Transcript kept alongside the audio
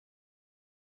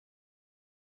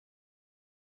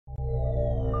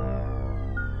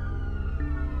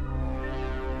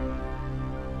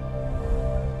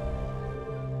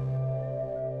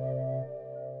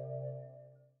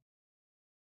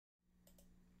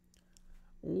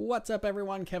What's up,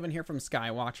 everyone? Kevin here from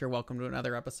Skywatcher. Welcome to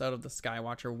another episode of the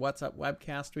Skywatcher What's Up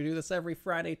webcast. We do this every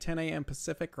Friday, 10 a.m.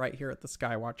 Pacific, right here at the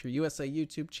Skywatcher USA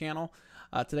YouTube channel.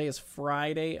 Today is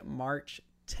Friday, March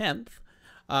 10th.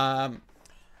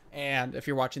 And if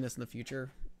you're watching this in the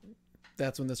future,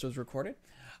 that's when this was recorded,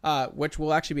 which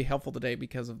will actually be helpful today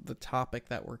because of the topic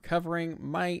that we're covering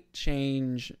might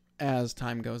change as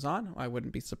time goes on. I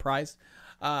wouldn't be surprised.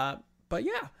 But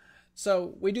yeah.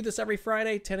 So we do this every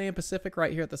Friday, 10 a.m. Pacific,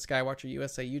 right here at the Skywatcher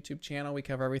USA YouTube channel. We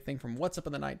cover everything from what's up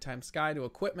in the nighttime sky to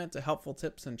equipment to helpful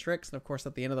tips and tricks. And of course,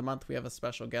 at the end of the month, we have a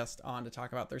special guest on to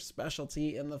talk about their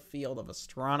specialty in the field of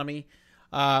astronomy.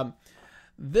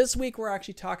 This week, we're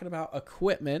actually talking about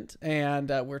equipment, and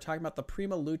we're talking about the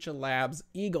Prima Luce Labs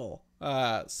Eagle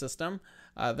system.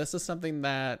 This is something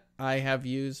that I have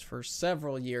used for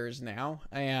several years now,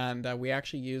 and we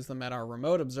actually use them at our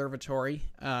remote observatory,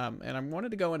 and I wanted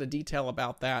to go into detail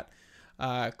about that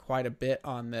quite a bit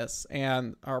on this.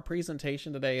 And our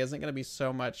presentation today isn't going to be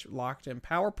so much locked in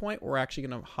PowerPoint. We're actually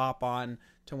going to hop on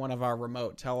to one of our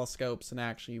remote telescopes and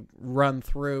actually run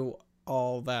through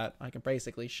all that. I can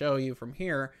basically show you from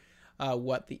here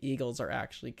what the Eagles are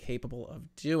actually capable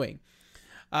of doing.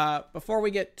 Before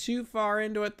we get too far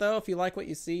into it, though, if you like what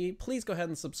you see, please go ahead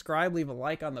and subscribe, leave a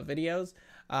like on the videos,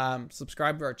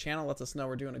 subscribe to our channel, lets us know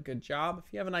we're doing a good job.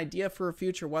 If you have an idea for a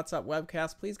future What's Up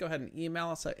webcast, please go ahead and email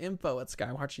us at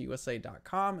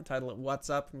info@skywatcherusa.com and title it What's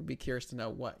Up, and we'd be curious to know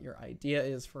what your idea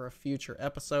is for a future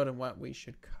episode and what we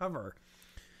should cover.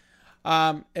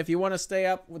 If you want to stay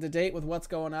up with the date with what's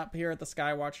going up here at the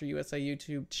Skywatcher USA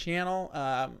YouTube channel,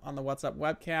 on the What's Up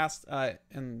webcast,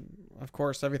 and of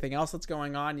course everything else that's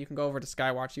going on, you can go over to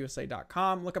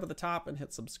skywatcherusa.com, look up at the top and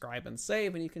hit subscribe and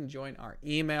save, and you can join our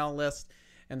email list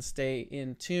and stay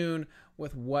in tune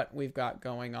with what we've got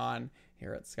going on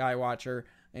here at Skywatcher,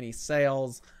 any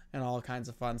sales and all kinds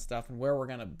of fun stuff, and where we're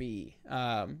going to be,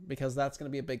 because that's going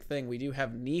to be a big thing. We do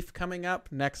have NEAF coming up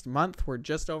next month. We're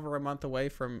just over a month away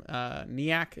from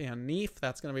NEAC and NEAF.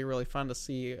 That's going to be really fun to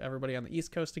see everybody on the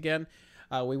East Coast again.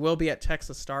 We will be at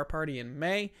Texas Star Party in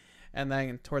May, and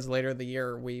then towards later the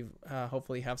year, we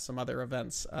hopefully have some other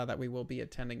events that we will be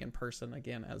attending in person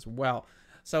again as well.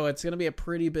 So it's going to be a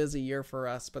pretty busy year for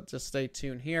us, but just stay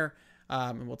tuned here,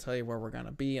 and we'll tell you where we're going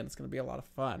to be, and it's going to be a lot of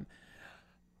fun.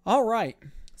 All right.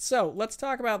 So let's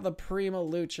talk about the Prima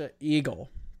Luce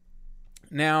Eagle.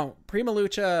 Now, Prima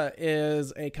Luce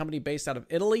is a company based out of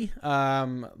Italy.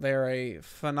 They're a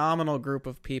phenomenal group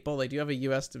of people. They do have a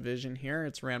U.S. division here.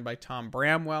 It's ran by Tom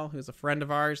Bramwell, who's a friend of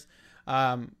ours.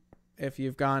 If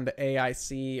you've gone to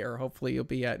AIC, or hopefully you'll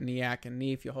be at NEAC and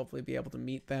NEAF, you'll hopefully be able to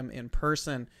meet them in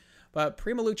person. But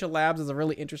Prima Luce Labs is a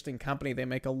really interesting company. They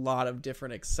make a lot of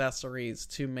different accessories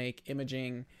to make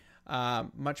imaging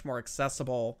much more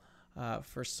accessible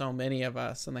for so many of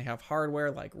us. And they have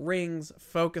hardware like rings,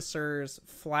 focusers,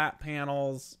 flat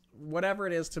panels, whatever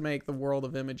it is to make the world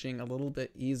of imaging a little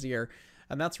bit easier.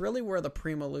 And that's really where the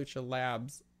Prima Luce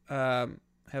Labs have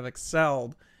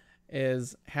excelled,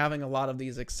 is having a lot of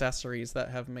these accessories that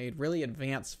have made really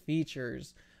advanced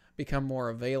features become more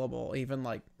available, even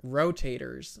like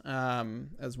rotators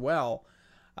as well.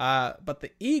 But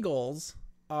the Eagles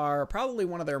are probably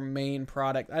one of their main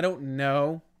products. I don't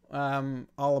know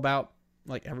all about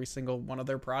like every single one of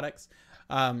their products,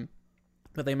 but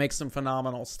they make some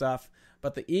phenomenal stuff.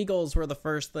 But the Eagles were the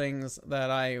first things that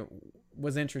I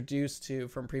was introduced to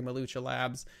from Prima Luce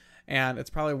Labs, and it's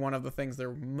probably one of the things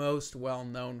they're most well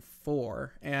known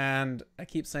for. And I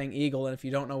keep saying Eagle, and if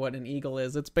you don't know what an Eagle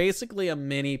is, it's basically a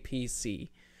mini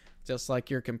PC, just like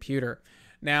your computer.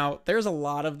 Now, there's a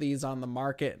lot of these on the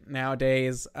market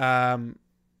nowadays.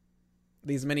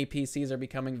 These mini PCs are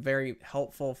becoming very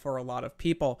helpful for a lot of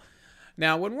people.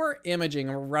 Now, when we're imaging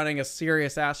and we're running a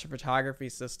serious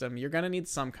astrophotography system, you're going to need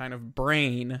some kind of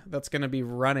brain that's going to be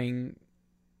running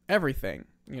everything.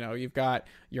 You know, you've got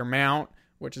your mount,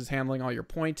 which is handling all your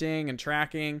pointing and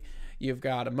tracking. You've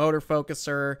got a motor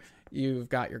focuser. You've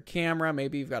got your camera.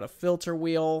 Maybe you've got a filter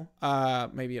wheel,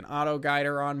 maybe an auto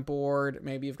guider on board.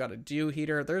 Maybe you've got a dew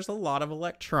heater. There's a lot of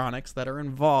electronics that are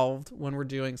involved when we're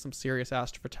doing some serious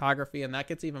astrophotography, and that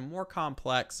gets even more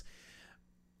complex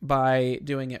by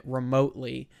doing it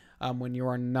remotely when you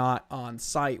are not on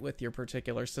site with your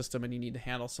particular system and you need to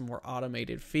handle some more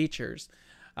automated features.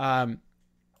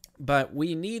 But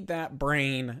we need that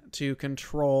brain to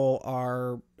control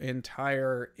our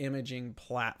entire imaging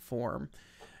platform.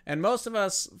 And most of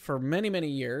us, for many, many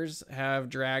years, have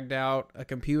dragged out a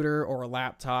computer or a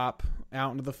laptop out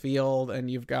into the field,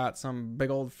 and you've got some big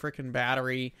old frickin'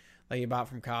 battery that you bought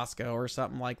from Costco or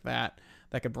something like that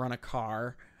that could run a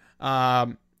car.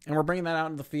 And we're bringing that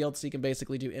out in the field so you can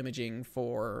basically do imaging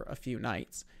for a few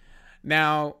nights.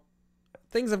 Now,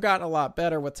 things have gotten a lot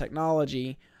better with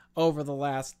technology over the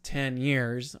last 10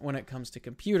 years when it comes to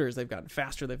computers. They've gotten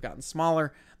faster, they've gotten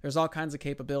smaller. There's all kinds of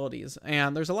capabilities.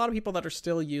 And there's a lot of people that are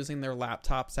still using their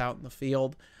laptops out in the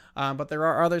field. But there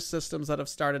are other systems that have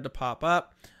started to pop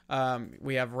up.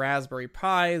 We have Raspberry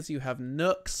Pis, you have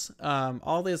Nooks,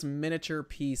 all these miniature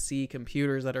PC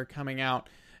computers that are coming out,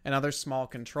 and other small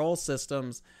control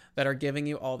systems that are giving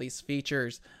you all these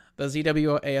features. The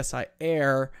ZWO ASI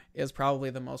Air is probably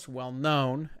the most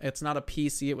well-known. It's not a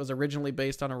PC. It was originally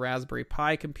based on a Raspberry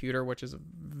Pi computer, which is a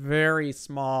very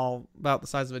small, about the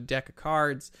size of a deck of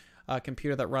cards,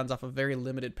 computer that runs off of very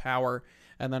limited power.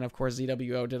 And then, of course,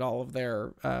 ZWO did all of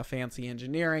their fancy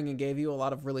engineering and gave you a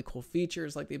lot of really cool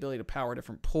features, like the ability to power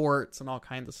different ports and all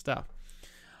kinds of stuff.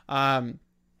 And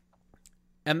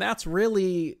that's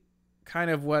really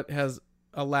kind of what has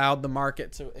allowed the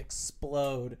market to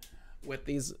explode with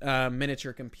these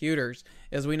miniature computers,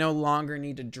 is we no longer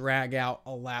need to drag out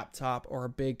a laptop or a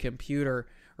big computer,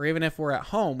 or even if we're at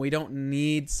home, we don't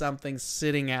need something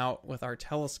sitting out with our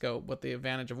telescope. With the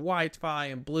advantage of Wi-Fi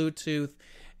and Bluetooth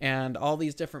and all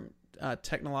these different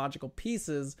technological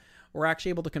pieces, we're actually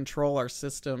able to control our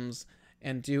systems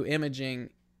and do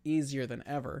imaging easier than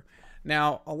ever.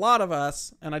 Now, a lot of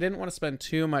us, and I didn't want to spend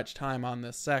too much time on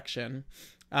this section,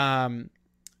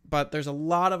 but there's a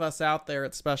lot of us out there,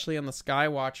 especially in the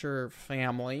Skywatcher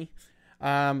family,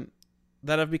 that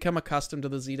have become accustomed to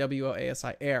the ZWO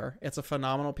ASI Air. It's a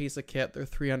phenomenal piece of kit. They're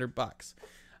 $300.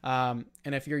 And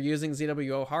if you're using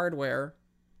ZWO hardware,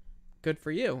 good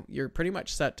for you. You're pretty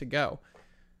much set to go.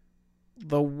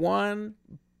 The one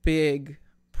big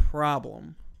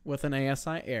problem with an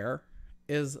ASI Air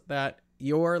is that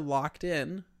you're locked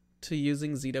in to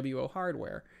using ZWO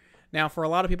hardware. Now, for a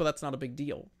lot of people, that's not a big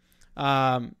deal.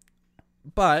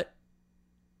 But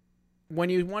when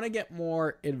you want to get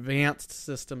more advanced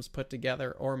systems put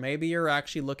together, or maybe you're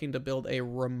actually looking to build a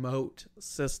remote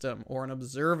system or an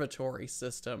observatory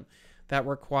system that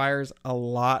requires a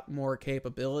lot more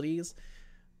capabilities,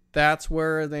 that's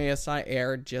where the ASI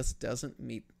Air just doesn't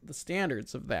meet the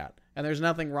standards of that. And there's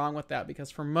nothing wrong with that, because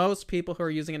for most people who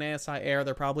are using an ASI Air,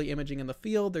 they're probably imaging in the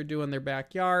field, they're doing their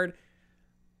backyard.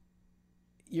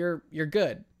 You're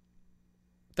good.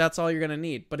 That's all you're going to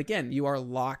need. But again, you are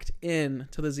locked in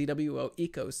to the ZWO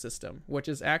ecosystem, which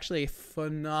is actually a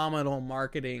phenomenal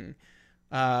marketing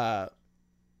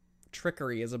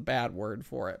trickery is a bad word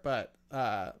for it, but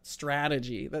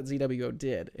strategy that ZWO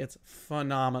did. It's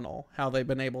phenomenal how they've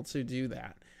been able to do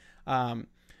that.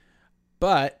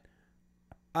 But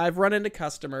I've run into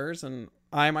customers, and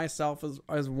I myself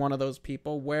as one of those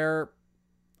people, where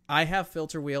I have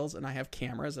filter wheels and I have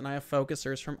cameras and I have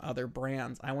focusers from other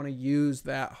brands. I want to use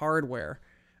that hardware.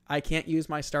 I can't use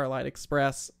my Starlight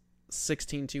Express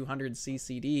 16200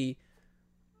 CCD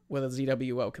with a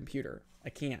ZWO computer. I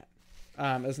can't.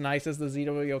 As nice as the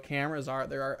ZWO cameras are,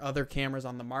 there are other cameras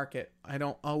on the market. I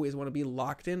don't always want to be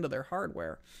locked into their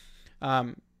hardware.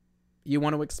 You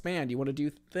want to expand. You want to do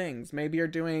things. Maybe you're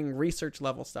doing research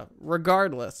level stuff.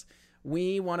 Regardless,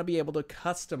 we want to be able to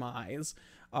customize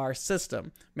our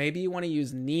system. Maybe you want to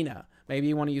use Nina. Maybe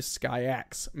you want to use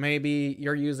SkyX. Maybe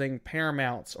you're using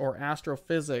Paramounts or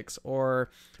astrophysics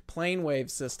or plane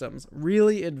wave systems.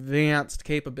 Really advanced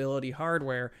capability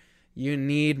hardware. You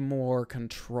need more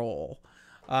control.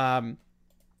 And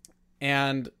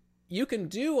you can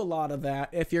do a lot of that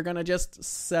if you're going to just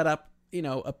set up,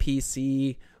 a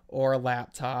PC or a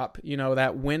laptop,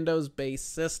 that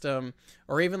Windows-based system,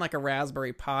 or even like a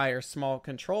Raspberry Pi or small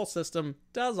control system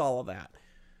does all of that,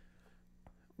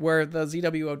 where the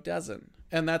ZWO doesn't.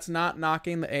 And that's not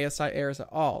knocking the ASI Airs at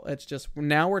all. It's just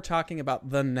now we're talking about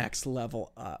the next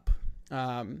level up.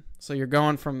 So you're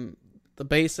going from the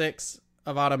basics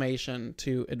of automation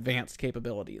to advanced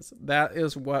capabilities. That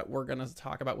is what we're going to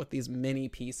talk about with these mini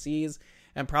PCs.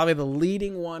 And probably the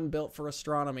leading one built for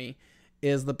astronomy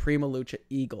is the Prima Luce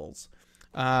Eagles.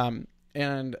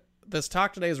 And this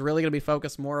talk today is really going to be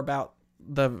focused more about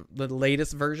the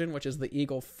latest version, which is the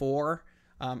Eagle 4.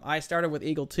 I started with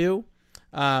Eagle 2.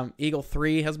 Eagle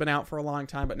 3 has been out for a long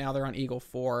time, but now they're on Eagle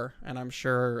 4, and I'm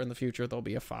sure in the future there'll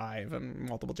be a 5 and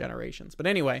multiple generations. But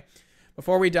anyway,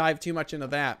 before we dive too much into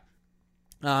that,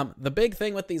 the big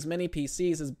thing with these mini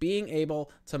PCs is being able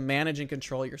to manage and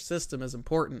control your system is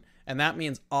important, and that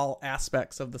means all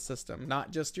aspects of the system,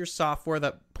 not just your software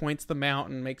that points the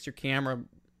mount and makes your camera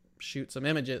shoot some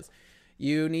images.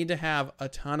 You need to have a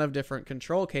ton of different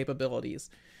control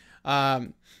capabilities.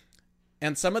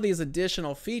 And some of these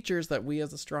additional features that we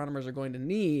as astronomers are going to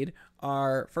need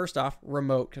are, first off,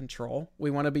 remote control. We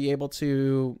want to be able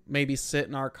to maybe sit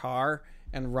in our car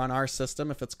and run our system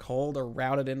if it's cold, or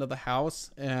route it into the house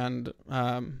and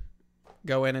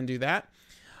go in and do that.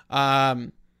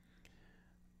 The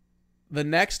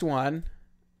next one,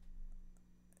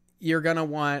 you're going to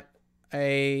want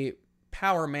a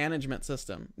power management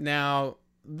system. Now,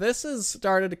 this has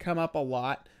started to come up a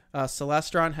lot.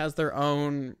 Celestron has their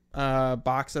own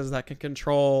boxes that can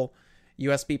control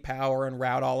USB power and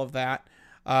route all of that,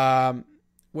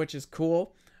 which is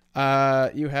cool.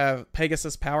 You have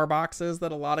Pegasus power boxes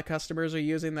that a lot of customers are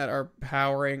using that are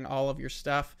powering all of your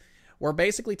stuff. We're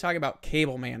basically talking about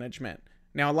cable management.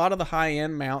 Now, a lot of the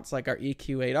high-end mounts like our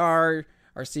EQ8R,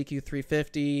 our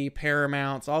CQ350,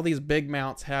 Paramounts, all these big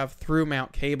mounts have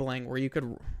through-mount cabling where you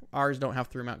could... Ours don't have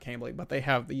through-mount cabling, but they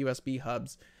have the USB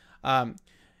hubs.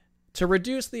 To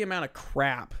reduce the amount of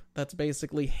crap that's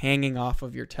basically hanging off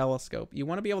of your telescope, you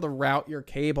want to be able to route your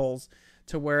cables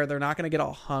to where they're not going to get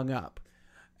all hung up.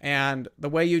 And the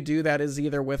way you do that is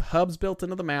either with hubs built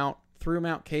into the mount,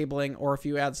 through-mount cabling, or if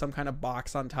you add some kind of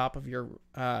box on top of your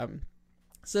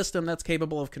system that's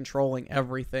capable of controlling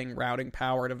everything, routing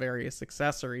power to various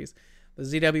accessories. The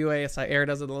ZWASI Air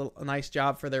does a nice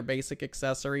job for their basic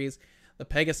accessories. The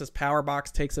Pegasus Power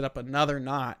Box takes it up another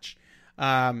notch,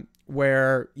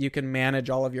 where you can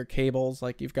manage all of your cables.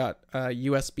 Like you've got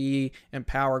USB and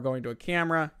power going to a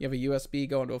camera. You have a USB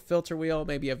going to a filter wheel.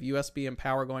 Maybe you have USB and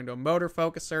power going to a motor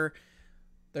focuser.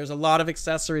 There's a lot of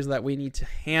accessories that we need to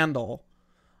handle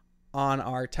on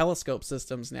our telescope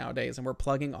systems nowadays, and we're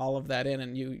plugging all of that in.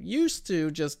 And you used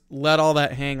to just let all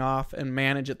that hang off and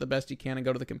manage it the best you can and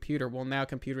go to the computer. Well, now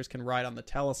computers can ride on the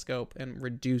telescope and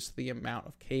reduce the amount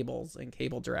of cables and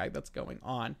cable drag that's going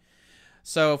on.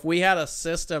 So if we had a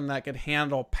system that could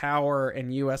handle power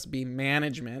and USB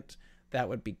management, that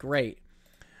would be great.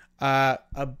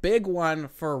 A big one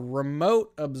for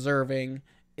remote observing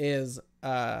is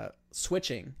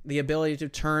switching, the ability to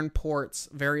turn ports,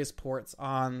 various ports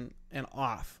on and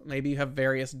off. Maybe you have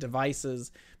various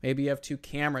devices. Maybe you have two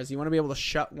cameras. You want to be able to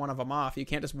shut one of them off. You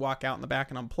can't just walk out in the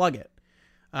back and unplug it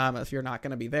if you're not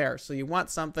going to be there. So you want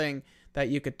something that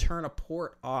you could turn a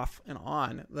port off and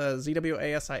on. The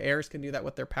ZWASI Airs can do that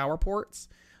with their power ports.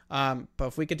 But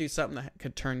if we could do something that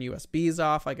could turn USBs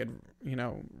off, I could,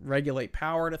 regulate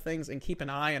power to things and keep an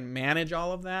eye and manage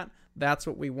all of that. That's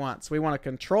what we want. So we want a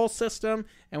control system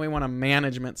and we want a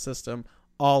management system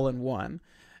all in one.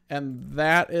 And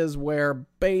that is where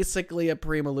basically a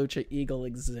Prima Luce Eagle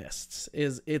exists.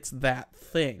 It's that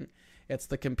thing. It's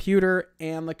the computer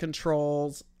and the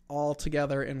controls all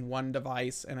together in one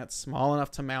device, and it's small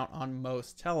enough to mount on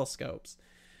most telescopes.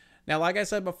 Now, like I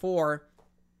said before,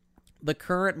 the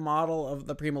current model of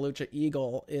the Prima Luce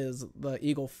Eagle is the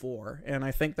Eagle 4, and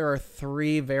I think there are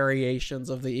 3 variations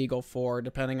of the Eagle 4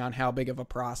 depending on how big of a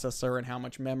processor and how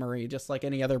much memory. Just like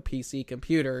any other PC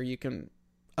computer, you can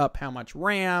up how much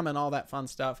RAM and all that fun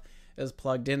stuff is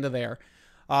plugged into there.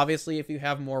 Obviously, if you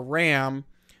have more RAM,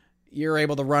 you're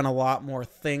able to run a lot more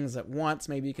things at once.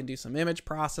 Maybe you can do some image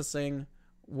processing,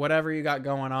 whatever you got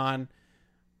going on,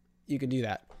 you can do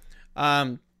that.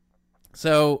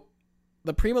 So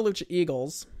the Prima Luce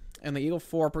Eagles, and the Eagle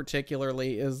 4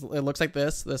 particularly, it looks like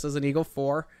this. This is an Eagle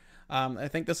 4. I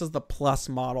think this is the Plus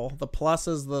model. The Plus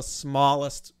is the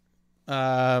smallest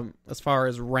as far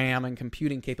as RAM and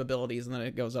computing capabilities, and then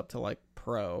it goes up to like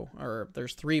Pro, or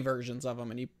there's 3 versions of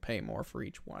them, and you pay more for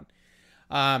each one.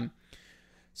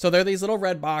 So they're these little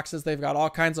red boxes. They've got all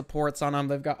kinds of ports on them.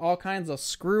 They've got all kinds of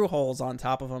screw holes on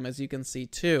top of them, as you can see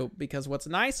too, because what's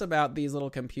nice about these little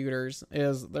computers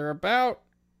is they're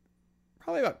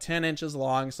probably about 10 inches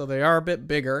long, so they are a bit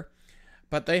bigger,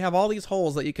 but they have all these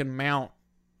holes that you can mount,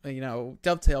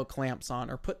 dovetail clamps on,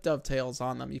 or put dovetails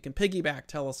on them. You can piggyback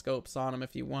telescopes on them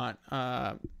if you want.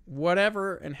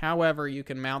 Whatever and however you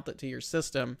can mount it to your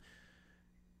system,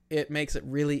 it makes it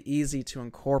really easy to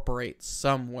incorporate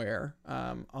somewhere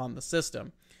on the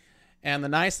system. And the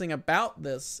nice thing about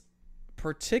this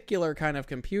particular kind of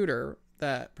computer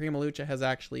that Prima Luce has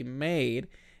actually made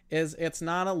is it's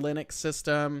not a Linux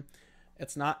system.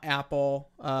 It's not Apple.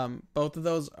 Both of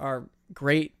those are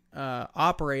great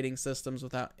operating systems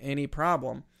without any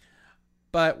problem.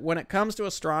 But when it comes to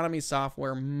astronomy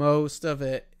software, most of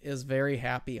it is very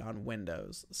happy on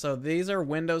Windows. So these are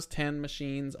Windows 10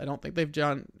 machines. I don't think they've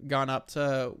gone up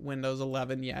to Windows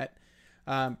 11 yet,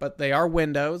 but they are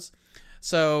Windows.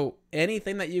 So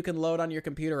anything that you can load on your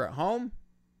computer at home,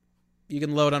 you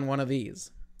can load on one of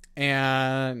these.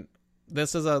 And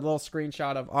this is a little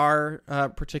screenshot of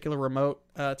our particular remote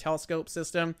telescope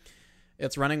system.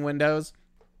 It's running Windows.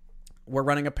 we're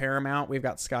running a Paramount. We've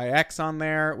got SkyX on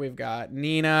there. We've got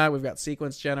Nina. We've got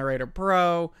Sequence Generator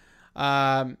Pro.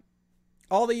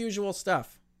 All the usual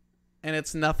stuff. And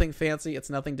it's nothing fancy. It's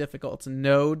nothing difficult. It's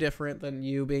no different than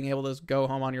you being able to just go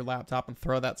home on your laptop and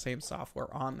throw that same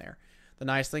software on there. The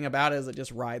nice thing about it is it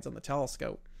just rides on the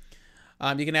telescope.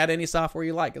 You can add any software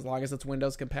you like as long as it's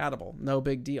Windows compatible. No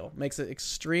big deal. Makes it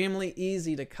extremely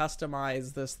easy to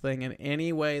customize this thing in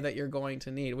any way that you're going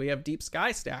to need. We have Deep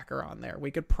Sky Stacker on there. We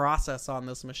could process on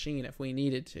this machine if we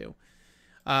needed to.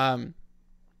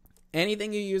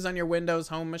 Anything you use on your Windows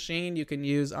home machine, you can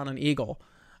use on an Eagle,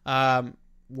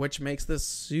 which makes this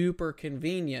super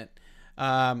convenient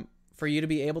for you to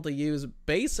be able to use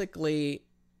basically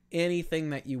anything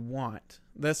that you want.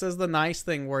 This is the nice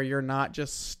thing where you're not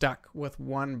just stuck with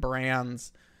one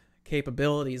brand's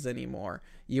capabilities anymore.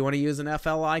 You want to use an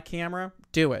FLI camera?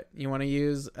 Do it. You want to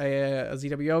use a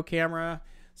ZWO camera,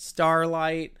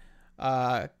 Starlight,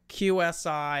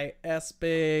 QSI,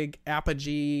 SBIG,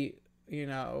 Apogee,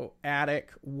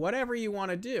 Attic, whatever you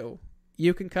want to do.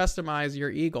 You can customize your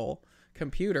Eagle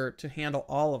computer to handle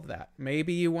all of that.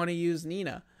 Maybe you want to use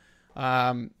Nina.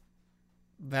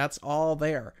 That's all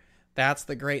there. That's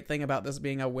the great thing about this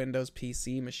being a Windows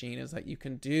PC machine, is that you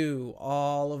can do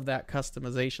all of that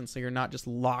customization, so you're not just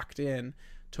locked in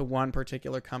to one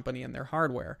particular company and their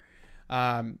hardware.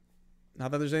 Not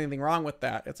that there's anything wrong with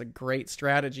that. It's a great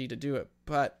strategy to do it,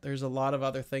 but there's a lot of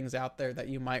other things out there that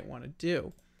you might want to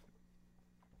do.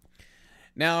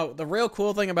 Now, the real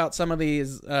cool thing about some of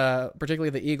these,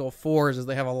 particularly the Eagle 4s, is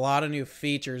they have a lot of new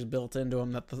features built into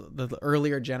them that the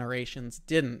earlier generations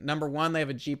didn't. Number one, they have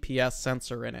a GPS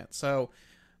sensor in it. So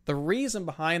the reason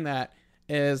behind that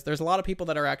is there's a lot of people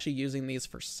that are actually using these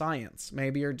for science.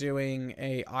 Maybe you're doing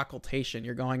a occultation.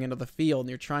 You're going into the field and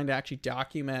you're trying to actually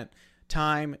document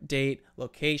time, date,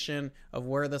 location of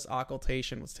where this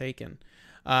occultation was taken.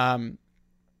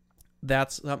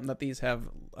 That's something that these have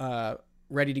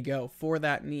ready to go for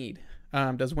that need.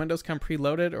 Does Windows come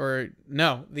preloaded or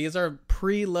no? These are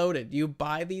preloaded. You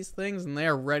buy these things and they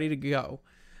are ready to go.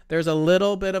 There's a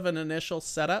little bit of an initial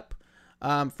setup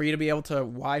for you to be able to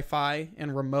Wi-Fi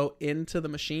and remote into the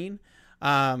machine,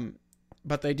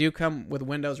 but they do come with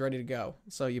Windows ready to go.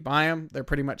 So you buy them, they're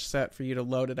pretty much set for you to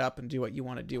load it up and do what you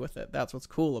want to do with it. That's what's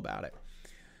cool about it.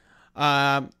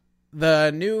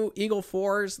 The new Eagle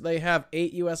 4s, they have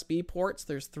 8 USB ports.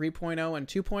 There's 3.0 and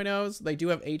 2.0s. They do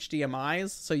have HDMIs,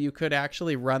 so you could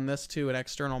actually run this to an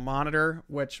external monitor,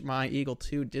 which my Eagle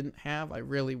 2 didn't have. I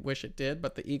really wish it did,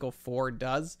 but the Eagle 4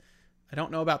 does. I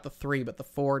don't know about the 3, but the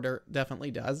 4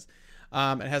 definitely does.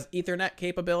 It has Ethernet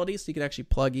capabilities, so you can actually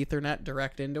plug Ethernet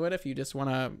direct into it if you just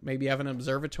want to maybe have an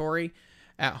observatory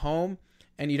at home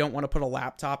and you don't want to put a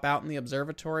laptop out in the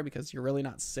observatory because you're really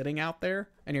not sitting out there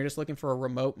and you're just looking for a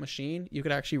remote machine. You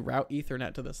could actually route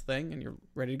Ethernet to this thing and you're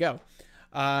ready to go.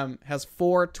 Has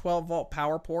 4 12-volt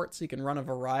power ports, so you can run a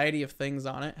variety of things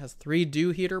on it. Has 3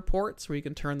 dew heater ports where you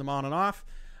can turn them on and off.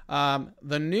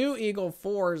 The new Eagle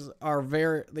 4s are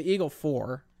the Eagle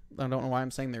 4, I don't know why I'm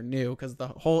saying they're new, because the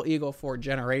whole Eagle 4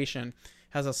 generation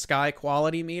has a sky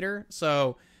quality meter.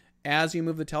 So as you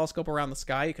move the telescope around the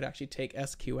sky, you could actually take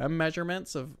SQM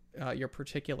measurements of your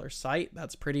particular site.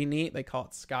 That's pretty neat. They call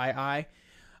it Sky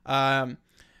Eye.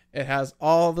 It has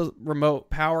all the remote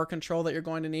power control that you're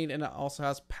going to need, and it also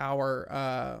has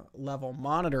power level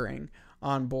monitoring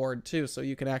on board too. So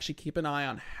you can actually keep an eye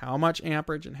on how much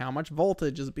amperage and how much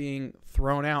voltage is being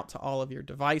thrown out to all of your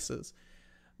devices.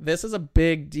 This is a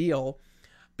big deal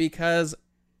because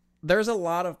there's a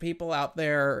lot of people out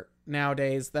there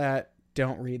nowadays that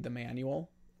don't read the manual.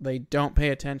 They don't pay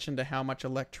attention to how much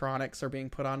electronics are being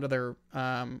put onto their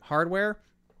hardware.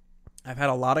 I've had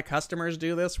a lot of customers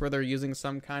do this where they're using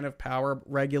some kind of power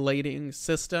regulating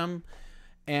system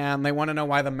and they want to know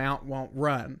why the mount won't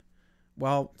run.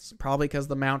 Well, it's probably because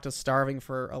the mount is starving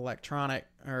for electronic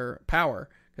or power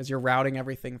because you're routing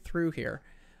everything through here.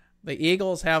 The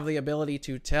Eagles have the ability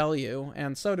to tell you,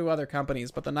 and so do other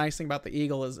companies, but the nice thing about the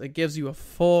Eagle is it gives you a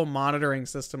full monitoring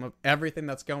system of everything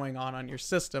that's going on your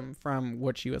system, from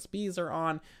which USBs are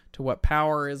on to what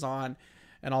power is on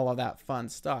and all of that fun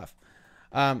stuff.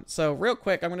 So real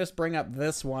quick, I'm going to just bring up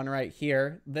this one right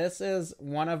here. This is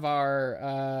one of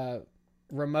our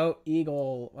remote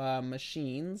Eagle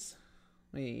machines.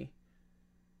 Let me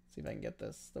see if I can get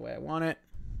this the way I want it.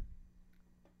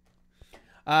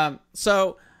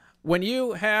 So when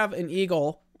you have an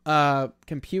Eagle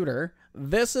computer,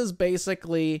 this is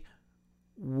basically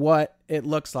what it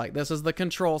looks like. This is the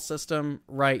control system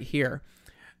right here.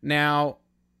 Now,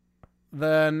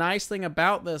 the nice thing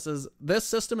about this is this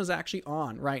system is actually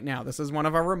on right now. This is one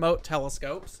of our remote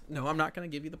telescopes. No, I'm not going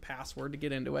to give you the password to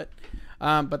get into it.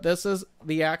 But this is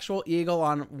the actual Eagle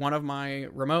on one of my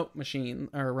remote machine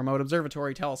or remote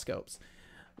observatory telescopes.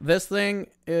 This thing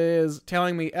is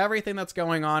telling me everything that's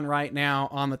going on right now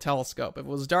on the telescope. If it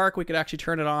was dark, we could actually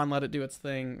turn it on, let it do its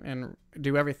thing, and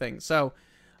do everything. So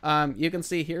you can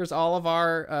see here's all of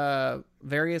our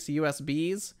various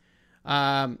USBs.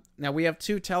 Now we have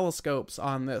 2 telescopes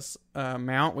on this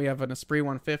mount. We have an Esprit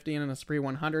 150 and an Esprit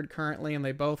 100 currently, and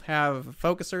they both have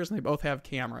focusers and they both have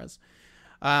cameras.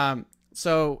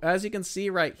 So as you can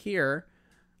see right here,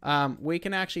 we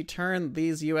can actually turn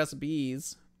these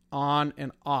USBs on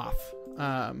and off.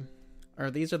 Or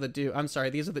these are the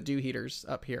these are the dew heaters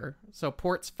up here. So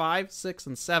ports 5, 6,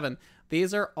 and 7,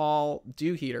 these are all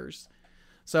dew heaters.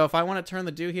 So if I want to turn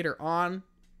the dew heater on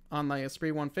the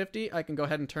Esprit 150, I can go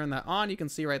ahead and turn that on. You can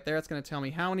see right there, it's going to tell me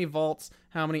how many volts,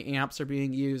 how many amps are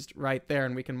being used right there,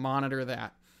 and we can monitor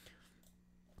that.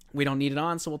 We don't need it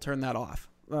on, so we'll turn that off.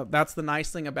 That's the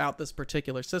nice thing about this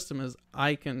particular system is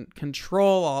I can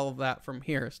control all of that from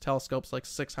here. This telescope's like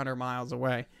 600 miles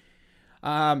away.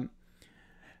 Then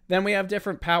we have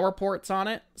different power ports on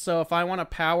it. So if I want to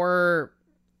power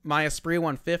my Esprit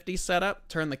 150 setup,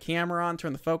 turn the camera on,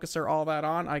 turn the focuser, all that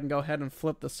on, I can go ahead and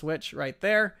flip the switch right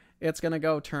there. It's going to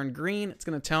go turn green. It's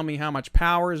going to tell me how much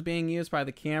power is being used by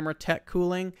the camera, tech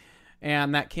cooling,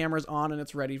 and that camera's on and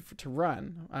it's ready to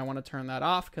run. I want to turn that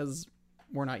off because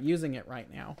we're not using it right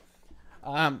now.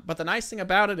 But the nice thing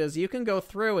about it is you can go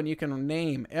through and you can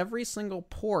name every single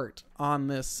port on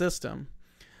this system,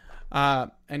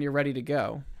 and you're ready to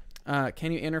go.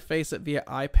 Can you interface it via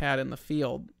iPad in the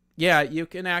field? Yeah, you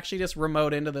can actually just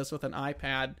remote into this with an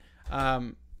iPad.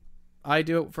 I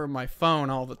do it for my phone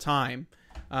all the time.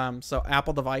 So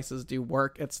Apple devices do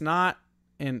work. It's not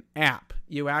an app.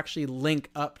 You actually link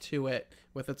up to it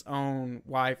with its own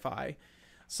Wi-Fi.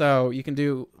 So you can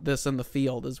do this in the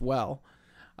field as well.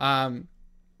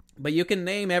 But you can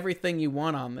name everything you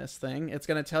want on this thing. It's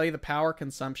going to tell you the power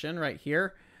consumption right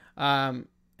here.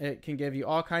 It can give you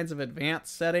all kinds of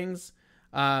advanced settings.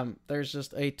 There's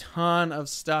just a ton of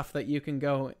stuff that you can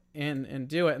go in and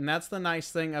do it. And that's the nice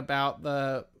thing about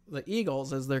the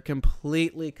Eagles is they're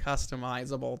completely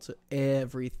customizable to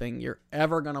everything you're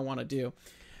ever going to want to do.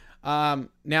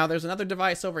 Now there's another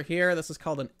device over here. This is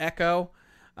called an Echo.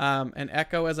 An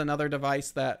Echo is another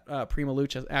device that Prima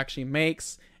Luce actually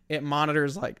makes. It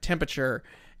monitors like temperature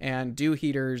and dew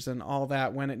heaters and all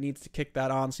that when it needs to kick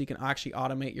that on, so you can actually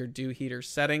automate your dew heater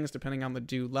settings depending on the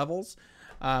dew levels.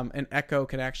 An Echo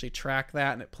can actually track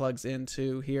that, and it plugs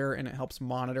into here and it helps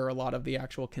monitor a lot of the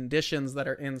actual conditions that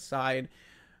are inside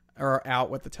or out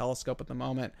with the telescope at the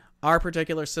moment. Our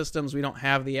particular systems, we don't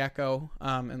have the Echo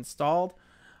installed,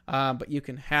 but you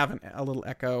can have a little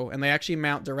Echo, and they actually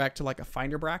mount direct to like a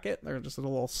finder bracket. They're just a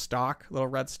little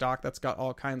red stock that's got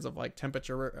all kinds of like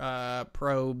temperature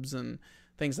probes and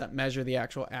things that measure the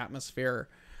actual atmosphere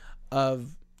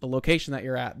of the location that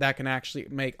you're at. That can actually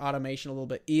make automation a little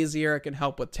bit easier. It can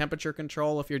help with temperature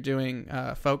control if you're doing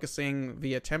focusing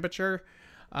via temperature,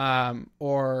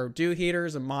 or dew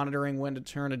heaters and monitoring when to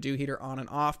turn a dew heater on and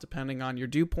off depending on your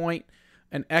dew point.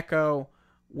 An Echo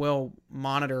will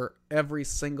monitor every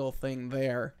single thing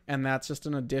there, and that's just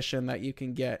an addition that you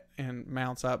can get and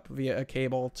mounts up via a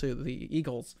cable to the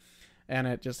Eagles, and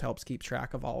it just helps keep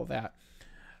track of all of that.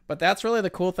 But that's really the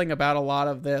cool thing about a lot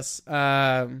of this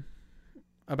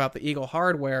about the Eagle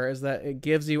hardware, is that it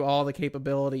gives you all the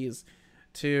capabilities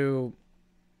to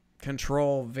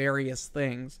control various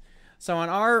things. So on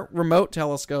our remote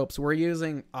telescopes, we're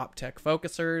using Optech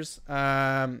focusers.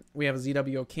 We have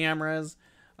ZWO cameras.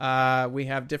 We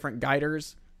have different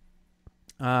guiders.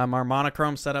 Our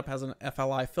monochrome setup has an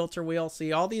FLI filter wheel.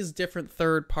 See, all these different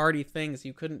third-party things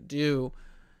you couldn't do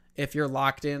if you're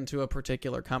locked into a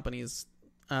particular company's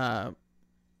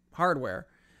hardware.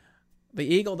 The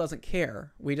Eagle doesn't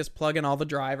care. We just plug in all the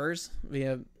drivers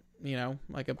via,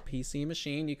 like a PC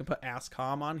machine. You can put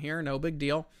ASCOM on here, no big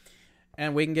deal.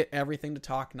 And we can get everything to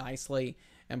talk nicely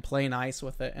and play nice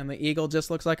with it. And the Eagle just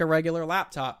looks like a regular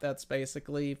laptop that's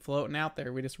basically floating out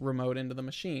there. We just remote into the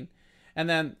machine. And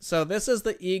then, so this is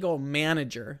the Eagle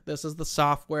Manager. This is the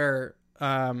software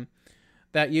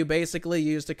that you basically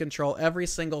use to control every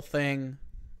single thing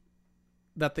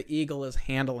that the Eagle is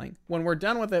handling. When we're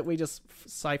done with it, we just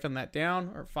siphon that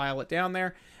down or file it down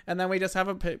there. And then we just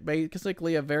have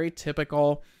basically a very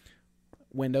typical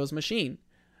Windows machine.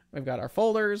 We've got our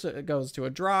folders. It goes to a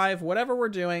drive. Whatever we're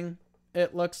doing,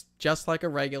 it looks just like a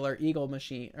regular Eagle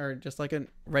machine, or just like a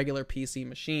regular PC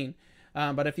machine.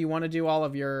 But if you want to do all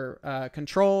of your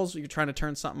controls, you're trying to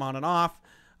turn something on and off,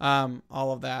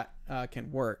 all of that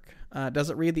can work. Does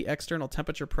it read the external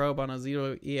temperature probe on a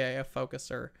zero EAF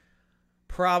focuser?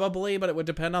 Probably, but it would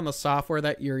depend on the software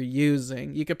that you're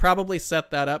using. You could probably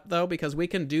set that up, though, because we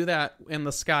can do that in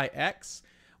the Sky X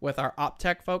with our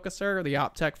Optec focuser. The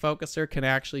Optec focuser can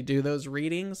actually do those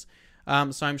readings.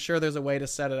 So I'm sure there's a way to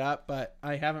set it up, but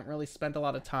I haven't really spent a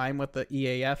lot of time with the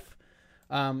EAF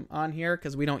on here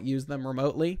because we don't use them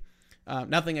remotely.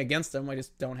 Nothing against them. I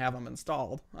just don't have them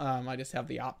installed. I just have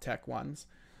the Optec ones.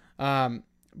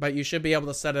 But you should be able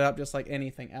to set it up just like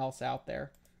anything else out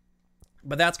there.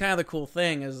 But that's kind of the cool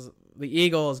thing is the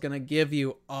Eagle is going to give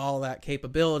you all that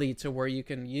capability to where you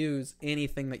can use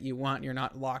anything that you want. You're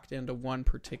not locked into one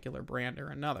particular brand or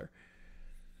another.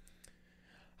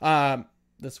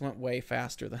 This went way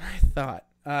faster than I thought.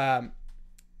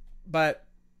 But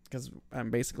because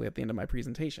I'm basically at the end of my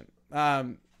presentation. Let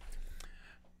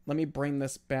me bring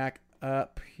this back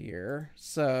up here.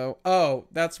 So,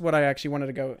 that's what I actually wanted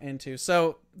to go into.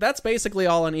 So that's basically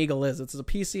all an Eagle is. It's a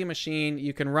PC machine.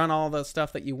 You can run all the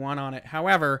stuff that you want on it.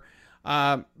 However,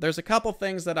 there's a couple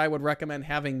things that I would recommend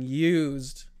having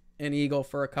used an Eagle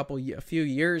for a few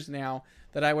years now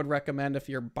that I would recommend if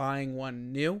you're buying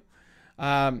one new.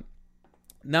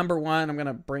 Number one, I'm going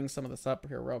to bring some of this up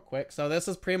here real quick. So this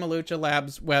is Prima Luce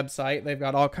Labs website. They've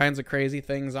got all kinds of crazy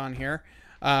things on here.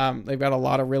 They've got a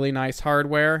lot of really nice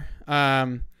hardware.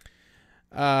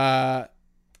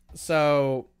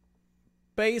 So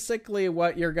basically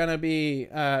what you're going to be,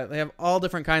 they have all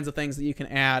different kinds of things that you can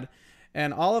add,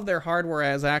 and all of their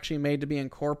hardware is actually made to be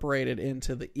incorporated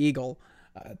into the Eagle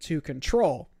to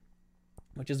control,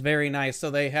 which is very nice.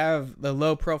 So they have the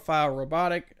low profile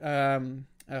robotic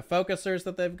focusers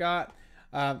that they've got.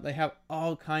 They have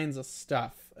all kinds of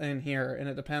stuff in here, and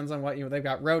it depends on what they've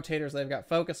got rotators, they've got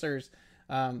focusers.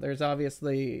 There's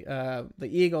obviously the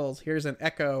Eagles. Here's an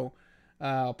Echo.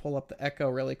 I'll pull up the Echo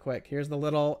really quick. Here's the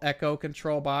little Echo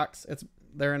control box. It's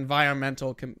their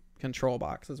environmental control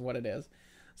box is what it is.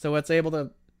 So it's able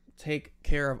to take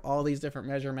care of all these different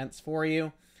measurements for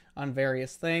you on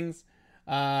various things.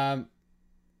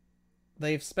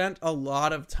 They've spent a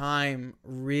lot of time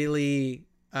really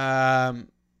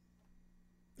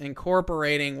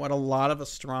incorporating what a lot of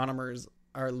astronomers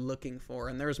are looking for,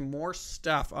 and there's more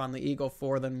stuff on the Eagle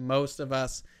 4 than most of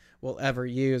us will ever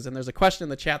use. And there's a question in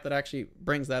the chat that actually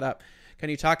brings that up. Can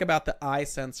you talk about the eye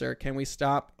sensor? Can we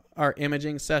stop our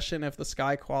imaging session if the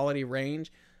sky quality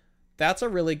range? That's a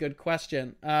really good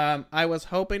question. I was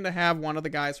hoping to have one of the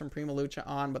guys from Prima Luce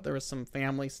on, but there was some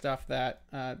family stuff that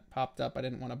popped up. I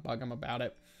didn't want to bug them about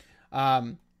it.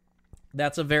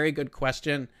 That's a very good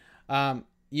question.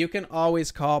 You can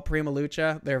always call Prima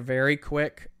Luce. They're very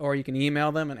quick, or you can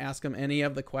email them and ask them any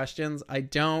of the questions. I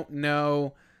don't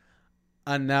know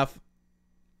enough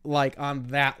like on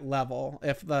that level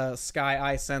if the Sky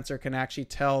Eye sensor can actually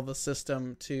tell the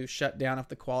system to shut down if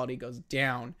the quality goes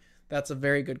down. That's a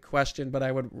very good question, but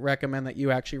I would recommend that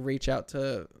you actually reach out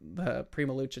to the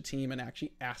Prima Luce team and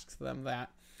actually ask them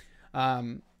that,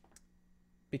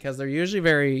 because they're usually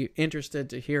very interested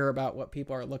to hear about what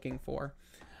people are looking for.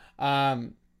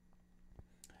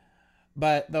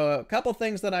 But the couple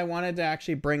things that I wanted to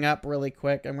actually bring up really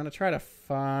quick, I'm going to try to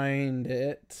find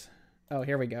it. Oh,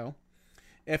 here we go.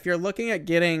 If you're looking at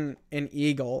getting an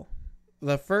Eagle,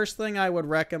 the first thing I would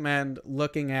recommend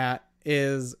looking at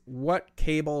is what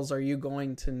cables are you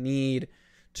going to need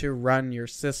to run your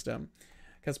system?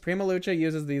 Because Prima Luce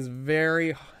uses these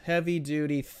very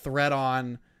heavy-duty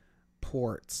thread-on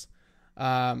ports,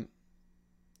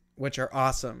 which are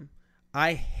awesome.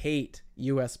 I hate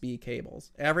USB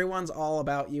cables. Everyone's all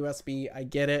about USB. I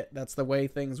get it. That's the way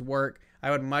things work.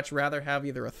 I would much rather have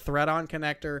either a thread-on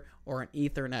connector or an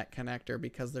Ethernet connector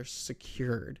because they're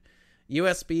secured.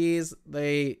 USBs,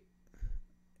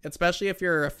 especially if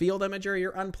you're a field imager,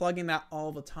 you're unplugging that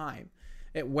all the time.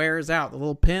 It wears out. The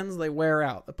little pins, they wear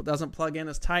out. It doesn't plug in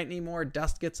as tight anymore.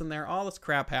 Dust gets in there. All this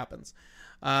crap happens.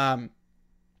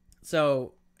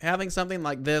 So having something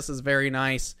like this is very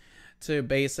nice to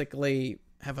basically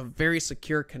have a very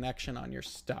secure connection on your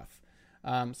stuff.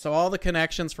 So all the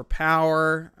connections for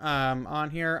power on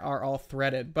here are all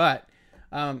threaded. But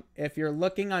if you're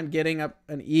looking on getting up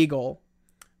an Eagle,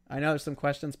 I know there's some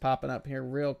questions popping up here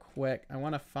real quick. I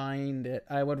want to find it.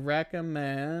 I would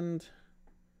recommend...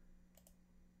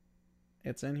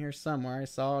 It's in here somewhere. I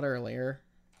saw it earlier.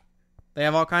 They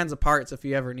have all kinds of parts if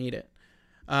you ever need it.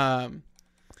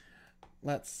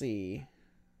 Let's see.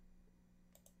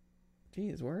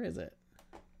 Geez, where is it?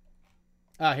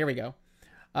 Here we go.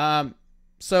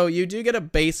 So you do get a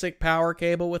basic power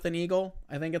cable with an Eagle.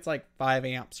 I think it's like 5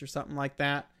 amps or something like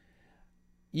that.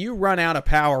 You run out of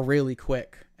power really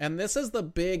quick And this is the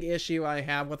big issue I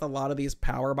have with a lot of these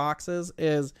power boxes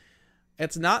is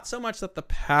it's not so much that the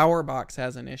power box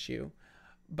has an issue,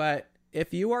 but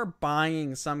if you are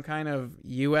buying some kind of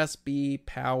USB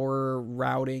power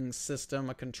routing system,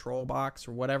 a control box,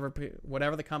 or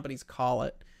whatever the companies call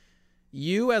it,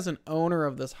 you as an owner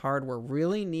of this hardware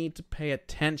really need to pay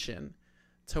attention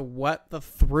to what the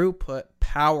throughput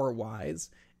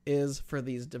power-wise is for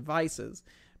these devices.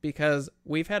 Because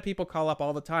we've had people call up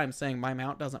all the time saying, my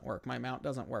mount doesn't work, my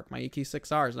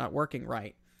EQ6R is not working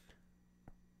right.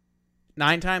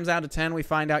 9 times out of 10, we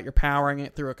find out you're powering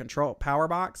it through a control power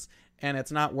box, and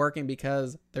it's not working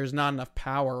because there's not enough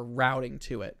power routing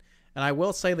to it. And I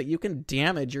will say that you can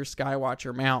damage your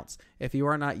Skywatcher mounts if you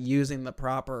are not using the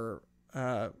proper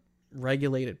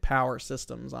regulated power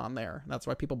systems on there. That's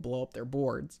why people blow up their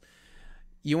boards.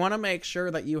 You want to make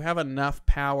sure that you have enough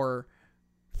power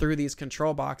through these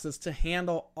control boxes to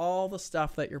handle all the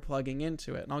stuff that you're plugging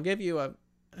into it. And I'll give you a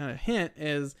hint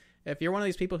is if you're one of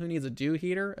these people who needs a dew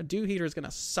heater is going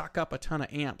to suck up a ton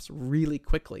of amps really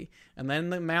quickly. And then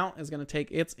the mount is going to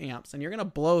take its amps and you're going to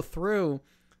blow through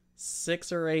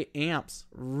 6 or 8 amps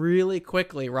really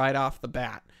quickly right off the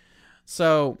bat.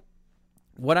 So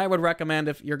what I would recommend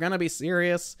if you're going to be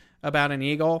serious about an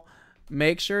Eagle,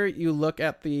 make sure you look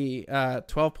at the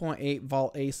 12.8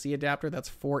 volt AC adapter. That's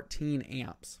 14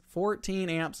 amps. 14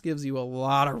 amps gives you a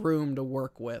lot of room to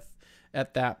work with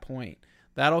at that point.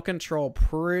 That'll control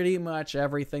pretty much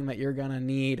everything that you're going to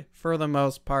need for the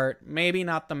most part. Maybe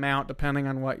not the mount, depending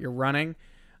on what you're running.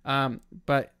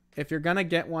 But if you're going to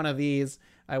get one of these,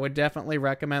 I would definitely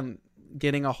recommend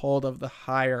getting a hold of the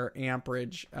higher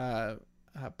amperage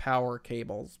power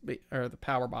cables, or the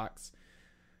power box.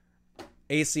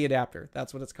 AC adapter,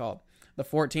 that's what it's called. The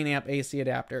 14 amp AC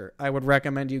adapter. I would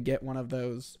recommend you get one of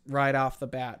those right off the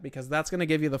bat because that's going to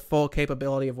give you the full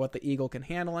capability of what the Eagle can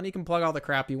handle, and you can plug all the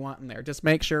crap you want in there. Just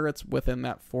make sure it's within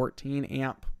that 14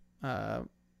 amp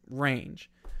range.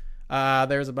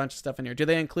 There's a bunch of stuff in here. Do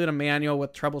they include a manual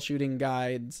with troubleshooting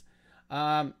guides?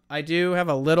 I do have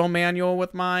a little manual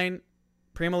with mine.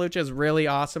 Prima Luce is really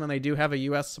awesome, and they do have a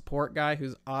US support guy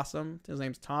who's awesome. His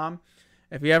name's Tom.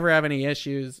 If you ever have any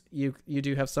issues, you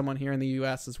do have someone here in the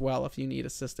US as well if you need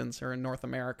assistance, or in North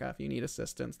America if you need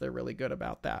assistance. They're really good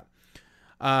about that.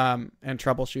 And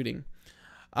troubleshooting.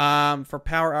 For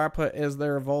power output, is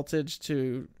there a voltage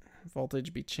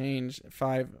be changed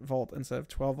 5 volt instead of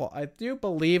 12 volt? I do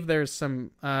believe there's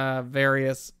some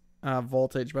various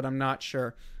voltage, but I'm not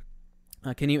sure.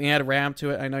 Can you add RAM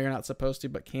to it? I know you're not supposed to,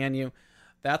 but can you?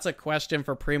 That's a question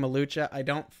for Prima Luce. I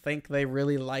don't think they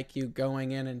really like you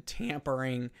going in and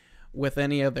tampering with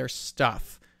any of their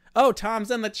stuff. Oh,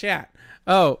 Tom's in the chat.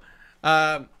 Oh,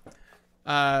 Tom,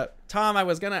 I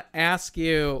was going to ask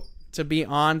you to be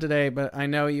on today, but I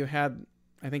know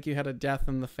I think you had a death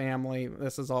in the family.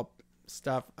 This is all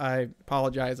stuff. I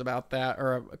apologize about that.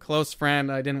 Or a close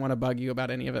friend. I didn't want to bug you about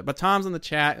any of it. But Tom's in the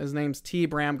chat. His name's T.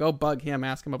 Bram. Go bug him.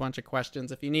 Ask him a bunch of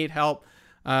questions. If you need help,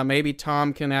 maybe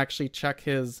Tom can actually check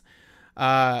his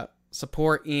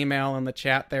support email in the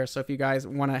chat there. So if you guys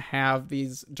want to have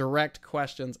these direct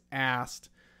questions asked,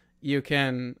 you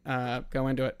can go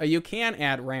into it. You can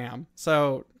add RAM.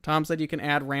 So Tom said you can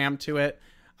add RAM to it.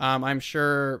 I'm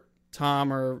sure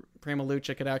Tom or Prima Luce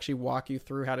could actually walk you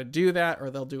through how to do that, or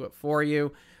they'll do it for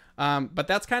you. But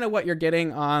that's kind of what you're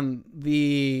getting on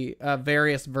the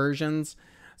various versions.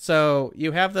 So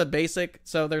you have the basic.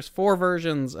 So there's 4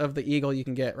 versions of the Eagle you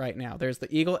can get right now. There's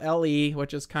the Eagle LE,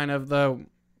 which is kind of the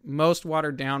most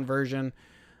watered down version.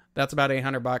 That's about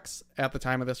 $800 at the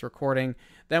time of this recording.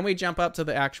 Then we jump up to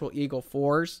the actual Eagle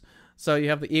 4s. So you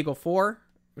have the Eagle 4,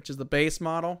 which is the base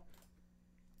model.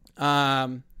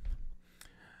 And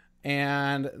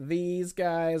these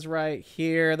guys right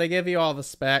here, they give you all the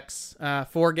specs.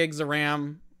 4 gigs of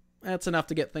RAM. That's enough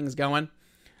to get things going.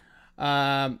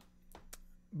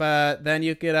 But then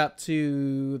you get up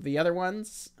to the other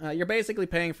ones. You're basically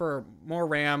paying for more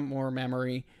RAM, more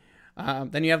memory.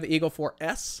 Then you have the Eagle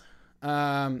 4S.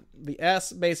 The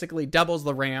S basically doubles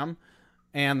the RAM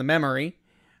and the memory.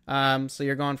 So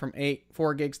you're going from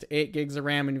 4 gigs to 8 gigs of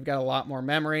RAM, and you've got a lot more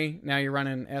memory. Now you're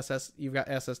running you've got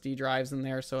SSD drives in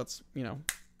there, so it's,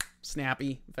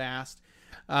 snappy, fast.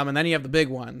 And then you have the big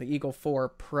one, the Eagle 4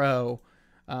 Pro,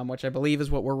 which I believe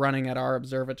is what we're running at our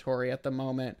observatory at the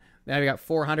moment. Now you've got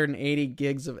 480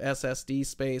 gigs of SSD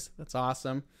space. That's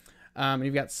awesome. And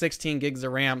you've got 16 gigs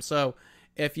of RAM. So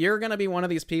if you're going to be one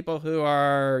of these people who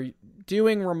are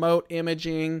doing remote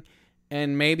imaging,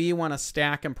 and maybe you want to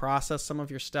stack and process some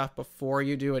of your stuff before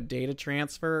you do a data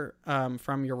transfer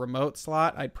from your remote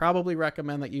slot, I'd probably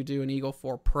recommend that you do an Eagle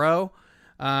 4 Pro.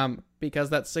 because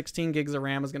that 16 gigs of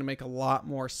RAM is going to make a lot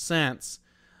more sense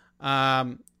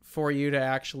for you to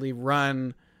actually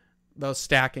run those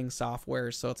stacking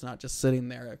softwares, so it's not just sitting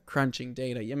there crunching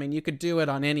data. I mean, you could do it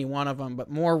on any one of them, but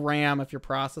more RAM if you're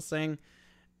processing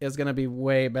is going to be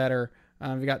way better.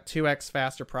 You got 2x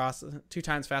faster process, 2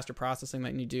 times faster processing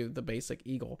than you do the basic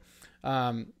Eagle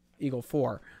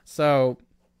 4. So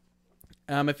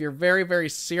if you're very, very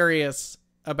serious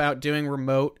about doing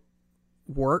remote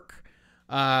work,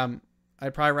 I'd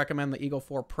probably recommend the Eagle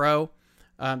 4 Pro,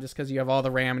 just because you have all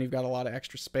the RAM and you've got a lot of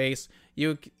extra space.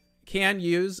 You can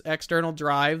use external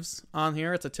drives on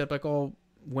here. It's a typical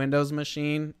Windows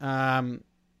machine.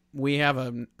 We have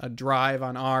a drive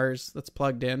on ours that's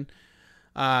plugged in.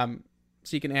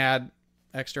 So you can add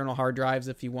external hard drives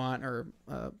if you want, or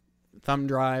thumb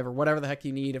drive, or whatever the heck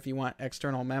you need if you want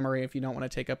external memory, if you don't want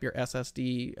to take up your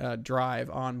SSD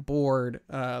drive on board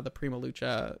the Prima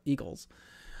Luce Eagles.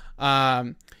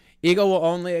 Eagle will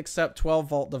only accept 12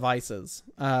 volt devices.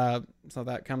 So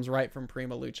that comes right from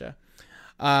Prima Luce.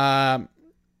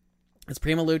 Is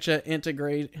Prima Luce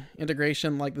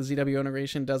integration like the ZWO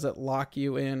integration? Does it lock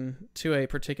you in to a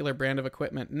particular brand of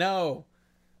equipment? No,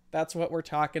 that's what we're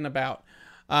talking about.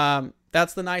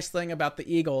 That's the nice thing about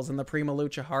the Eagles and the Prima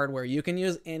Luce hardware. You can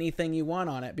use anything you want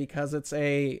on it because it's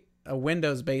a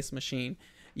Windows-based machine.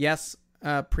 Yes,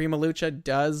 Prima Luce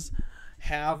does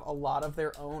have a lot of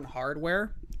their own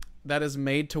hardware that is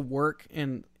made to work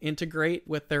and integrate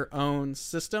with their own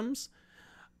systems,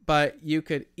 but you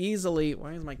could easily...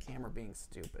 Why is my camera being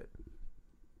stupid?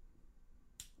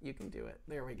 You can do it.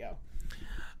 There we go.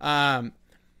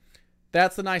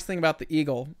 That's the nice thing about the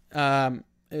Eagle,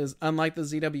 is unlike the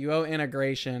ZWO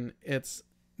integration, it's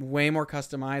way more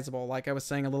customizable. Like I was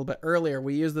saying a little bit earlier,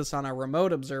 we use this on a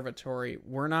remote observatory.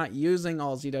 We're not using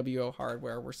all ZWO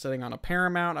hardware. We're sitting on a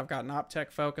Paramount. I've got an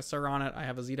Optec focuser on it. I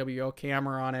have a ZWO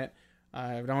camera on it.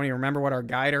 I don't even remember what our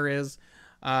guider is.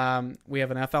 We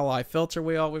have an FLI filter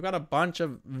wheel. We've got a bunch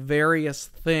of various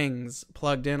things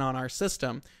plugged in on our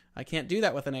system. I can't do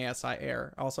that with an ASI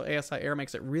Air. Also, ASI Air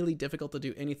makes it really difficult to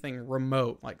do anything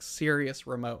remote, like serious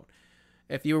remote.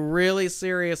 If you're really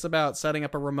serious about setting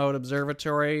up a remote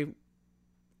observatory,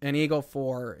 an Eagle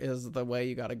 4 is the way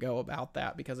you got to go about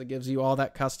that, because it gives you all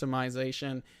that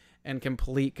customization and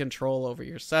complete control over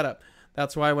your setup.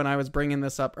 That's why when I was bringing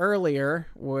this up earlier,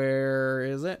 where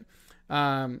is it?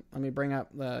 Let me bring up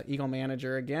the Eagle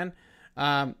Manager again.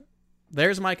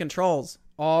 There's my controls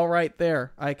all right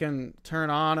there. I can turn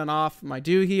on and off my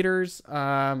dew heaters.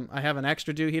 I have an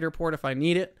extra dew heater port if I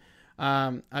need it.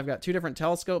 I've got 2 different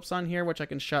telescopes on here, which I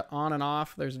can shut on and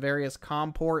off. There's various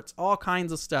COM ports, all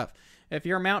kinds of stuff. If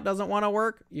your mount doesn't want to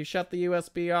work, you shut the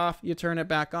USB off, you turn it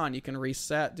back on. You can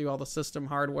reset, do all the system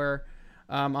hardware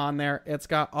on there. It's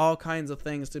got all kinds of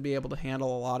things to be able to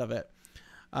handle a lot of it.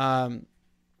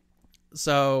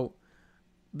 So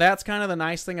that's kind of the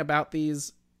nice thing about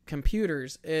these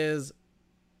computers, is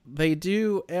they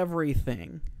do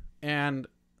everything. And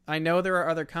I know there are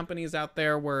other companies out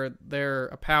there where they're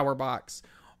a power box,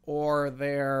 or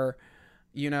they're,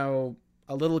 a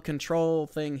little control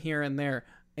thing here and there.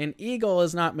 And Eagle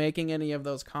is not making any of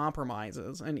those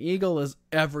compromises. And Eagle is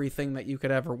everything that you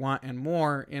could ever want and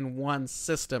more in one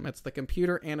system. It's the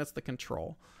computer and it's the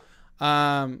control.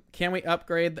 Can we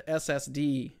upgrade the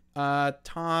SSD?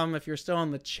 Tom, if you're still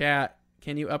in the chat,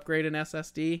 can you upgrade an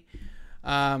SSD?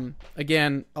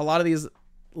 Again, a lot of these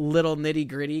little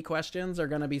nitty-gritty questions are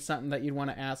going to be something that you'd want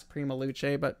to ask Prima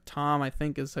Luce, but Tom, I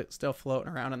think, is still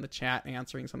floating around in the chat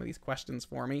answering some of these questions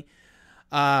for me.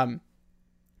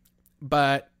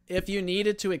 But if you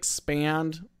needed to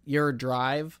expand your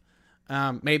drive,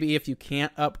 maybe if you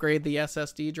can't upgrade the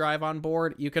SSD drive on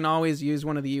board, you can always use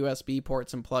one of the USB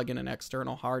ports and plug in an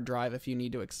external hard drive if you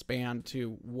need to expand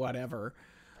to whatever.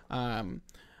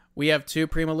 We have 2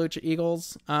 Prima Luce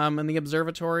Eagles in the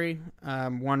observatory,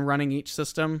 one running each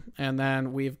system, and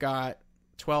then we've got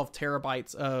 12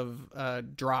 terabytes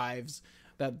of drives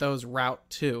that those route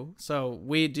to. So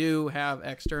we do have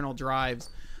external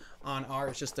drives on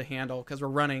ours just to handle, because we're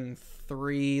running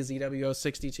 3 ZWO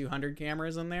 6200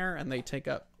 cameras in there, and they take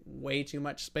up way too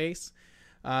much space,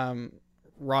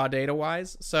 raw data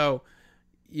wise. So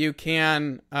you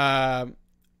can add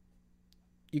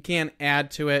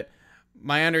to it.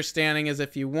 My understanding is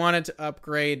if you wanted to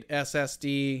upgrade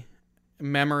SSD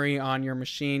memory on your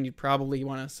machine, you'd probably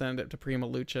want to send it to Prima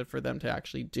Luce for them to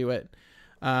actually do it.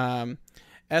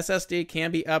 SSD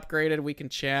can be upgraded. We can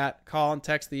chat, call, and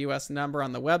text the US number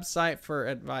on the website for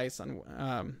advice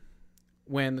on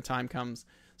when the time comes.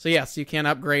 So yes, you can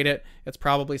upgrade it. It's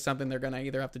probably something they're going to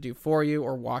either have to do for you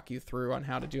or walk you through on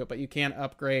how to do it. But you can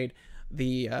upgrade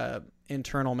the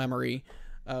internal memory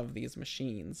of these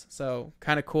machines. So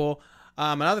kind of cool.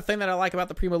 Another thing that I like about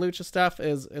the Prima Luce stuff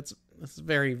is it's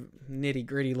very nitty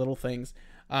gritty little things,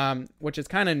 which is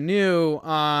kind of new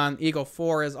on Eagle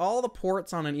 4, is all the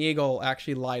ports on an Eagle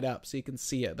actually light up so you can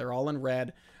see it. They're all in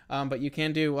red, but you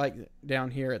can do, like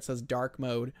down here it says dark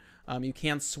mode. You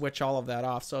can switch all of that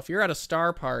off. So if you're at a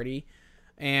star party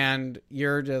and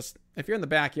if you're in the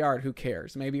backyard, who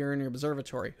cares? Maybe you're in your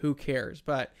observatory, who cares?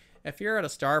 But if you're at a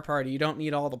star party, you don't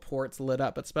need all the ports lit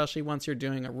up, especially once you're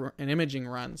doing an imaging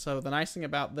run. So the nice thing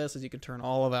about this is you can turn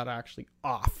all of that actually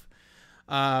off.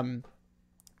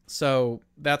 So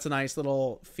that's a nice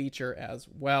little feature as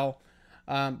well.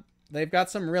 They've got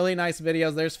some really nice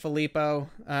videos. There's Filippo.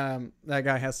 That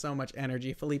guy has so much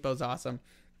energy. Filippo's awesome.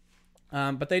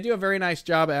 But they do a very nice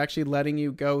job at actually letting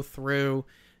you go through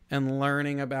and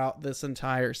learning about this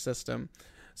entire system.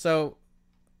 So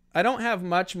I don't have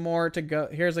much more to go.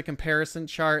 Here's a comparison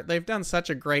chart. They've done such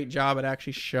a great job at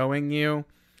actually showing you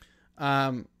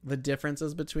the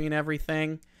differences between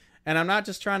everything. And I'm not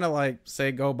just trying to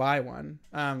say go buy one.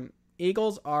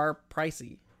 Eagles are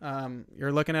pricey.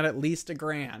 You're looking at least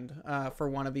 $1,000 for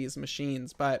one of these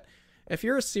machines. But if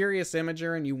you're a serious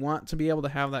imager and you want to be able to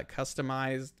have that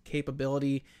customized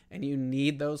capability and you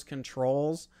need those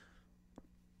controls,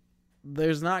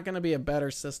 there's not going to be a better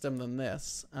system than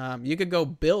this. You could go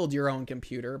build your own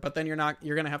computer, but then you're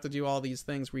going to have to do all these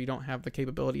things where you don't have the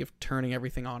capability of turning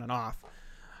everything on and off.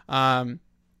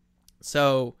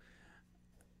 So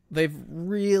they've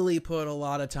really put a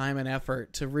lot of time and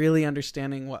effort to really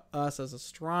understanding what us as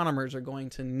astronomers are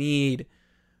going to need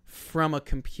from a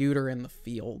computer in the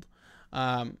field.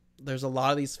 There's a lot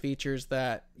of these features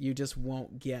that you just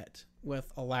won't get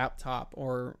with a laptop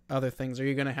or other things, or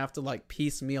you're going to have to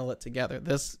piecemeal it together.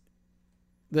 This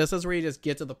is where you just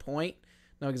get to the point,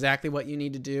 know exactly what you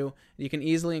need to do. You can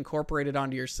easily incorporate it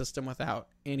onto your system without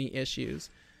any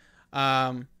issues.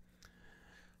 But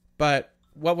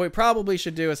what we probably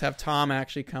should do is have Tom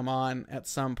actually come on at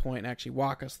some point and actually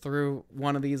walk us through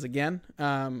one of these again.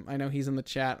 I know he's in the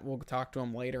chat. We'll talk to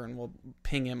him later and we'll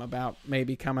ping him about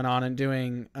maybe coming on and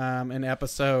doing an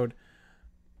episode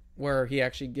where he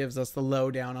actually gives us the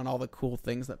lowdown on all the cool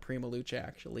things that Prima Luce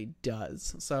actually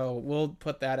does. So we'll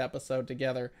put that episode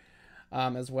together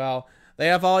as well. They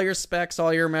have all your specs,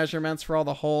 all your measurements for all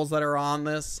the holes that are on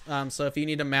this. So if you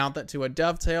need to mount that to a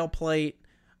dovetail plate,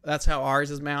 that's how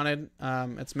ours is mounted.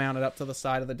 It's mounted up to the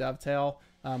side of the dovetail.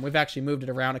 We've actually moved it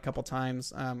around a couple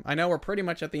times. I know we're pretty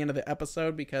much at the end of the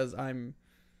episode because I'm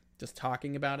just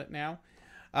talking about it now.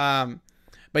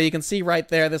 But you can see right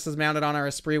there, this is mounted on our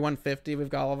Esprit 150. We've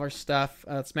got all of our stuff.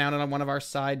 It's mounted on one of our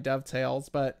side dovetails,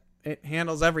 but it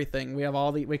handles everything.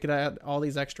 We could add all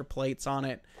these extra plates on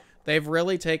it. They've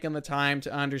really taken the time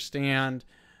to understand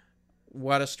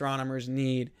what astronomers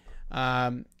need,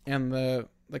 and the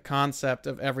concept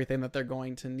of everything that they're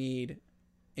going to need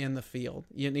in the field.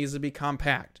 It needs to be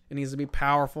compact. It needs to be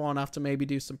powerful enough to maybe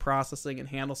do some processing and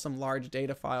handle some large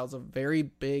data files of very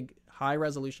big,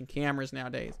 high-resolution cameras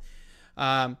nowadays.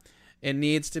 It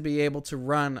needs to be able to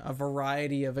run a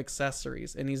variety of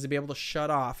accessories. It needs to be able to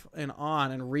shut off and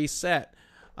on and reset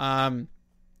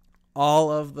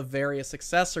all of the various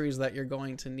accessories that you're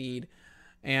going to need.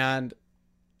 And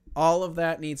all of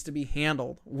that needs to be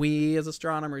handled. We as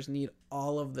astronomers need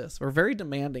all of this. We're very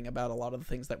demanding about a lot of the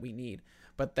things that we need.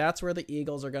 But that's where the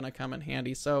Eagles are going to come in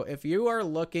handy. So if you are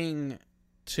looking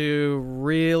to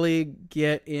really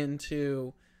get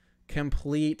into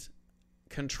complete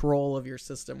control of your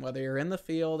system, whether you're in the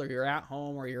field or you're at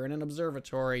home or you're in an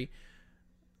observatory,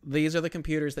 these are the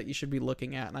computers that you should be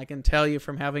looking at. And I can tell you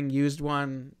from having used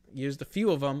a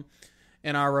few of them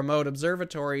in our remote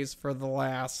observatories for the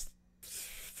last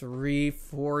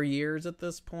 3-4 years at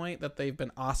this point, that they've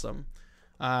been awesome.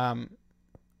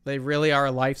 They really are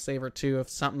a lifesaver too. If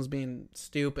something's being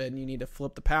stupid and you need to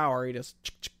flip the power, you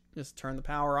just turn the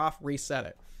power off, reset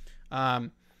it.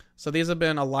 So these have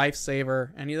been a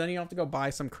lifesaver, and then you don't have to go buy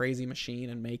some crazy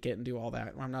machine and make it and do all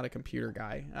that. I'm not a computer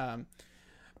guy,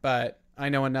 but I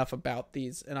know enough about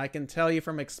these, and I can tell you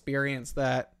from experience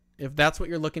that if that's what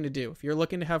you're looking to do, if you're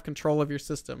looking to have control of your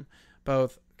system,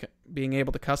 both being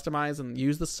able to customize and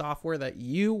use the software that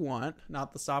you want,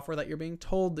 not the software that you're being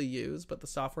told to use, but the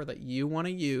software that you want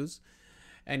to use,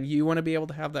 and you want to be able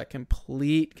to have that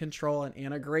complete control and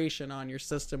integration on your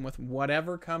system with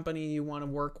whatever company you want to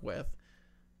work with,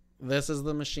 this is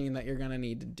the machine that you're going to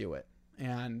need to do it.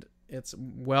 And it's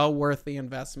well worth the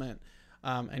investment.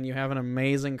 And you have an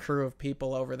amazing crew of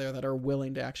people over there that are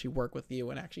willing to actually work with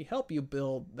you and actually help you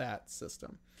build that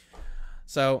system.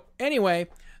 So anyway,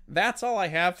 that's all I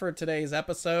have for today's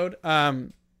episode.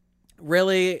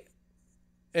 Really,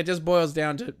 it just boils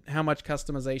down to how much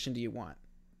customization do you want.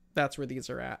 That's where these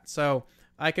are at. So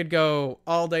I could go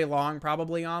all day long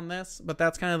probably on this, but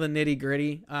that's kind of the nitty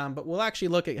gritty. But we'll actually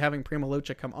look at having Prima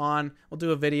Luce come on. We'll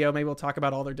do a video. Maybe we'll talk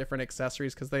about all their different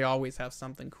accessories because they always have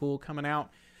something cool coming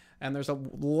out. And there's a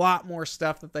lot more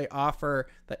stuff that they offer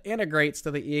that integrates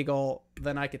to the Eagle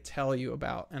than I could tell you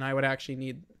about. And I would actually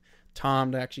need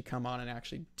Tom to actually come on and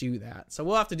actually do that. So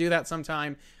we'll have to do that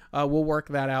sometime. We'll work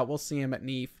that out. We'll see him at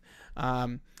NEAF.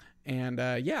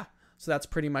 Yeah, so that's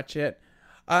pretty much it.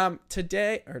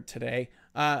 Today,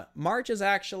 March is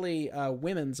actually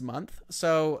Women's Month.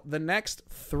 So the next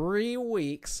 3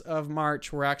 weeks of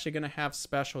March, we're actually going to have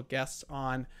special guests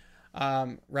on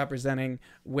representing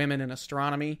women in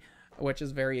astronomy, which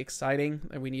is very exciting.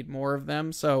 We need more of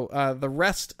them. So the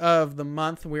rest of the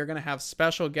month, we're going to have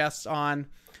special guests on,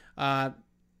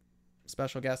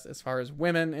 special guests as far as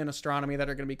women in astronomy that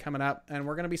are going to be coming up. And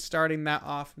we're going to be starting that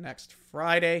off next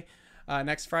Friday.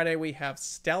 Next Friday, we have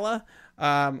Stella,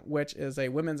 which is a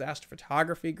women's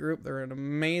astrophotography group. They're an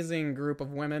amazing group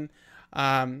of women.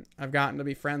 I've gotten to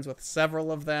be friends with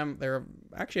several of them. They're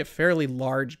actually a fairly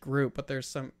large group, but there's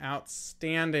some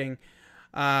outstanding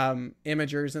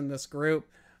imagers in this group.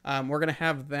 We're going to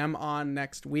have them on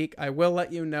next week. I will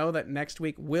let you know that next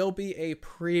week will be a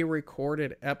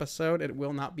pre-recorded episode. It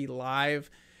will not be live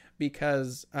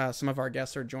because some of our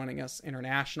guests are joining us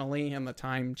internationally and the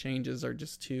time changes are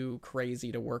just too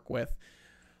crazy to work with.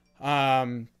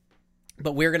 But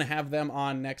we're going to have them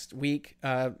on next week.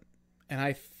 And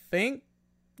I think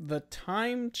the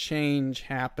time change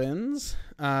happens.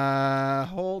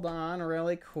 Hold on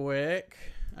really quick.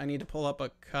 I need to pull up a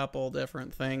couple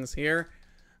different things here.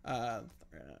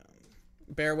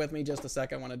 Bear with me just a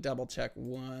second. I want to double check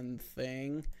one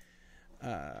thing.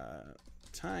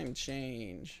 Time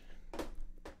change.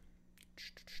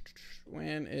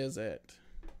 When is it?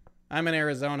 I'm in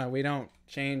Arizona. We don't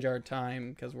change our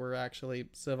time because we're actually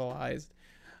civilized.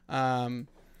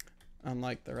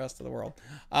 Unlike the rest of the world.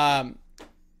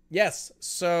 Yes.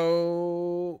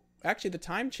 So actually the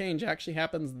time change actually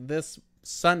happens this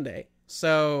Sunday.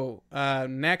 So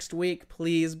next week,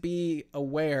 please be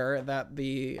aware that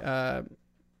the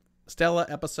Stella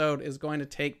episode is going to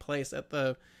take place at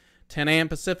the 10 a.m.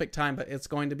 Pacific time, but it's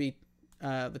going to be,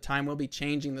 the time will be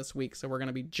changing this week. So we're going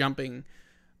to be jumping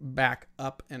back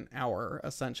up an hour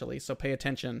essentially. So pay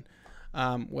attention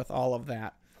with all of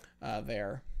that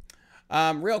there.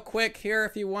 Real quick here,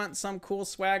 if you want some cool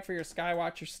swag for your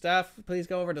Skywatcher stuff, please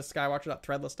go over to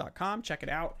skywatcher.threadless.com. Check it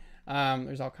out.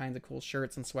 There's all kinds of cool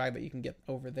shirts and swag that you can get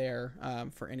over there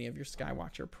for any of your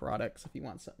Skywatcher products if you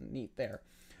want something neat there.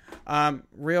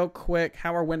 Real quick,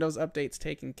 how are Windows updates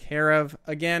taken care of?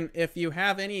 Again, if you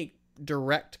have any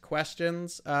direct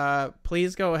questions,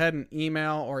 please go ahead and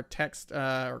email or text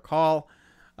or call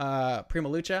Prima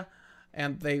Luce,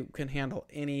 and they can handle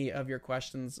any of your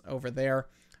questions over there.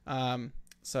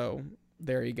 So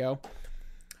there you go.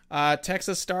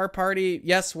 Texas Star Party.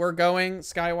 Yes, we're going.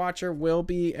 Skywatcher will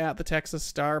be at the Texas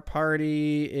Star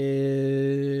Party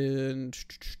in...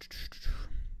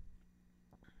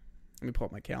 Let me pull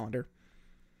up my calendar.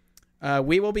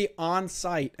 We will be on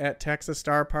site at Texas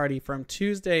Star Party from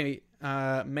Tuesday,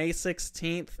 May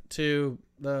 16th to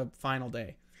the final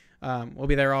day. We'll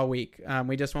be there all week.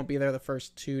 We just won't be there the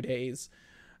first 2 days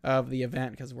of the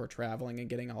event because we're traveling and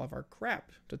getting all of our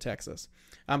crap to Texas.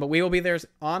 But we will be there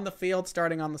on the field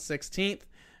starting on the 16th,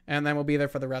 and then we'll be there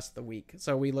for the rest of the week.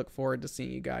 So we look forward to seeing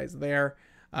you guys there.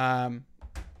 Going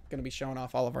to be showing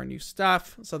off all of our new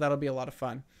stuff, so that'll be a lot of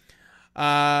fun.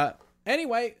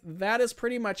 Anyway, that is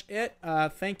pretty much it.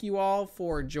 Thank you all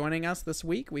for joining us this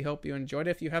week. We hope you enjoyed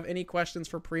it. If you have any questions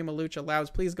for Prima Luce Labs,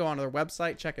 please go onto their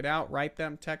website, check it out, write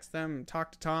them, text them,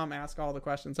 talk to Tom, ask all the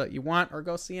questions that you want, or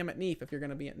go see him at NEAF if you're going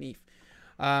to be at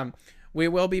NEAF. We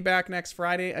will be back next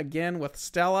Friday again with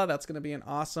Stella. That's going to be an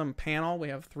awesome panel. We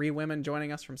have 3 women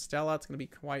joining us from Stella. It's going to be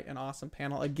quite an awesome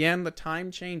panel. Again, the time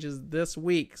changes this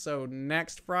week. So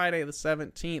next Friday, the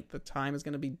 17th, the time is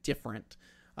going to be different.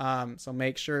 So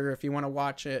make sure if you want to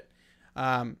watch it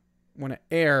when it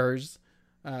airs,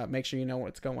 make sure you know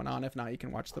what's going on. If not, you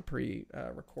can watch the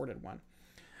pre-recorded one.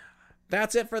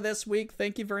 That's it for this week.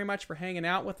 Thank you very much for hanging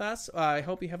out with us. I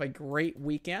hope you have a great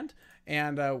weekend,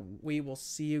 and we will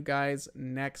see you guys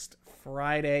next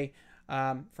Friday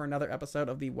for another episode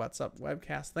of the What's Up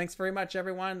webcast. Thanks very much,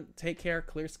 everyone. Take care.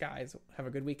 Clear skies. Have a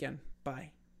good weekend.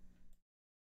 Bye.